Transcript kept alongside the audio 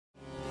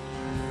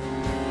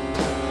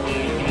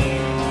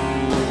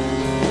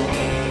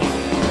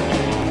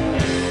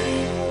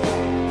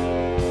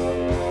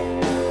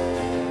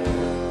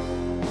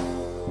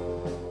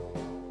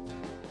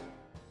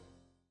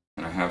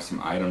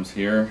items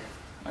here.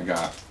 I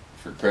got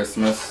for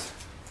Christmas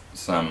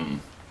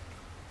some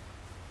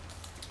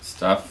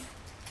stuff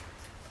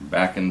from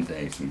back in the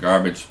day, some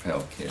Garbage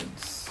Pail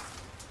Kids.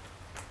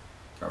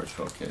 Garbage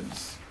Pail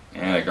Kids.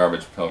 And a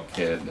Garbage Pail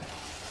Kid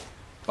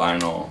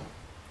vinyl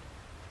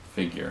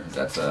figure.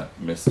 That's a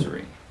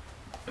mystery.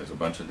 There's a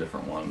bunch of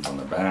different ones on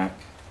the back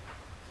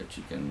that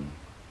you can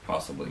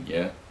possibly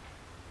get.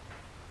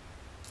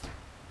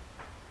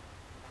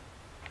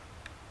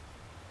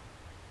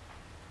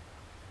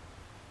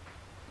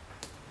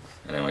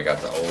 And then we got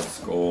the old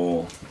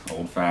school,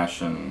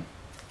 old-fashioned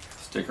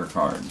sticker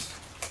cards.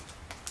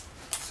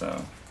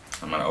 So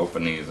I'm going to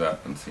open these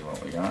up and see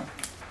what we got.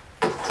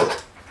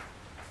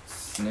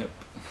 Snip.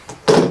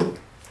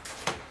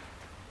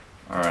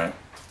 Alright.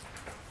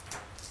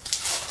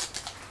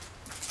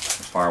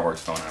 The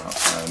fireworks going out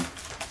outside.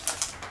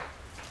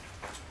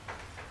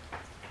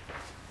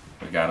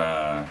 We got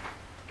a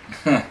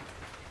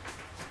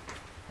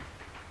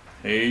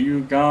hey you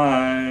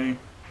guy.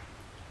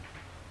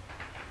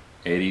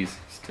 80s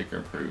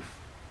sticker proof.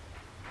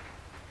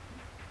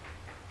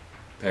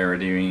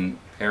 Parodying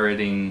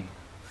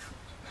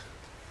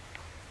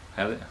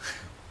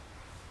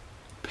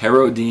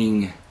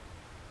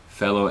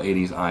fellow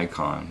 80s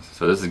icons.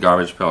 So this is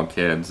Garbage Pail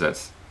Kids.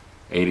 That's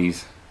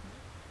 80s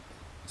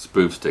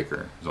spoof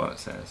sticker is what it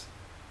says.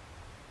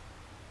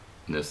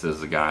 And this is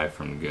the guy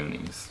from the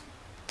Goonies.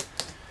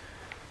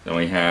 Then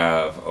we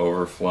have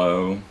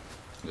Overflow,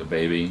 the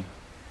baby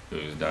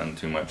who's done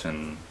too much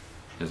in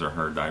his or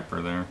her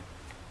diaper there.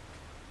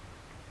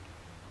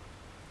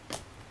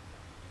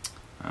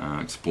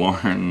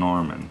 Exploring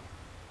Norman.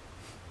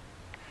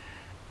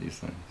 These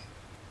things.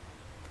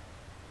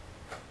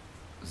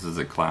 This is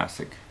a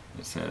classic,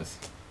 it says.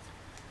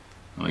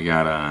 And we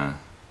got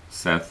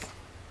Seth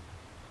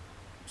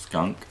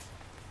Skunk.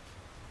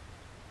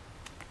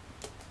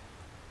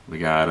 We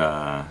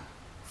got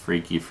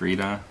Freaky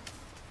Frida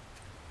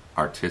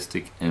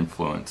artistic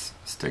influence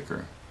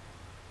sticker.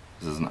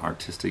 This is an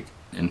artistic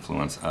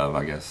influence of,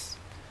 I guess,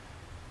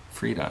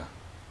 Frida.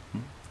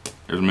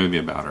 There's a movie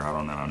about her. I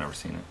don't know. I've never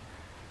seen it.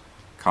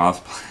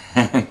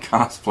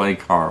 Cosplay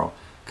Carl.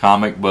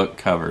 Comic book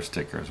cover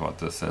sticker is what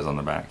this says on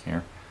the back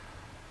here.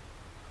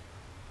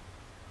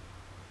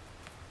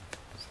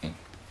 See?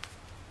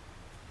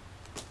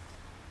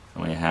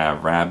 And we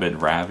have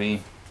Rabid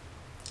Ravi.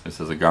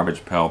 This is a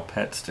Garbage Pail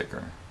Pet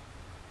sticker.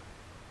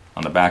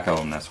 On the back of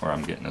them, that's where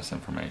I'm getting this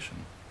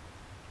information.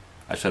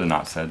 I should have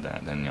not said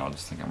that. Then y'all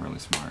just think I'm really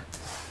smart.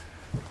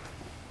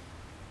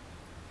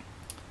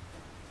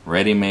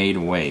 Ready Made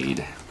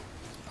Wade.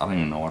 I don't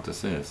even know what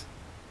this is.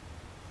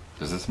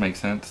 Does this make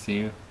sense to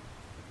you?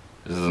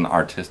 This is an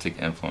artistic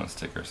influence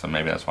sticker, so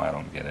maybe that's why I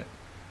don't get it.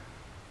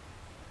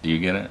 Do you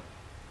get it?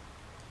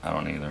 I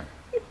don't either.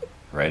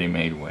 Ready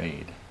Made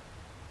Wade.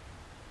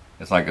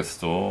 It's like a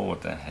stool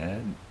with a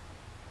head.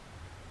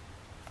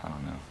 I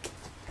don't know.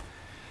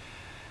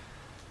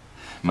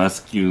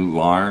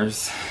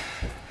 Musculars.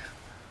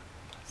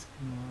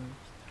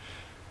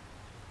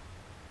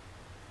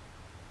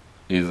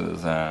 This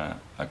is a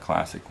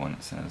classic one,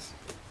 it says.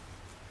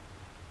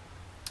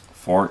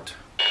 Fort.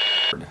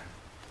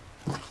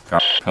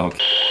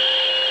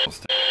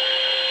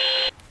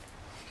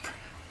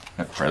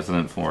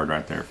 President Ford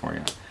right there for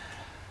you.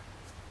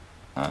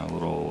 A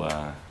little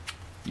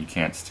you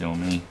can't steal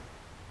me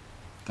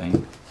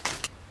thing.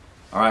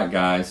 Alright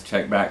guys,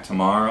 check back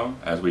tomorrow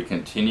as we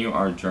continue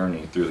our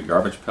journey through the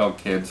Garbage Pail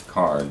Kids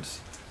cards.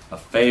 A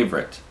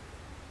favorite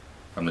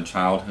from the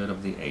childhood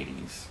of the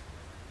 80s.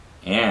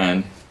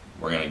 And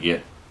we're going to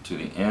get to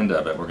the end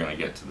of it. We're going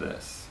to get to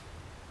this.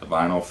 The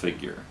vinyl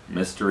figure.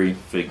 Mystery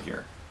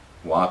figure.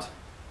 What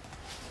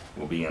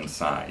will be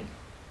inside?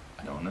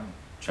 I don't know.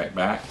 Check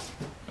back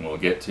and we'll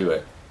get to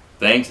it.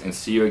 Thanks and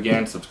see you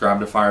again. Subscribe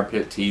to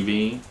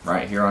FirePitTV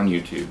right here on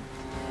YouTube.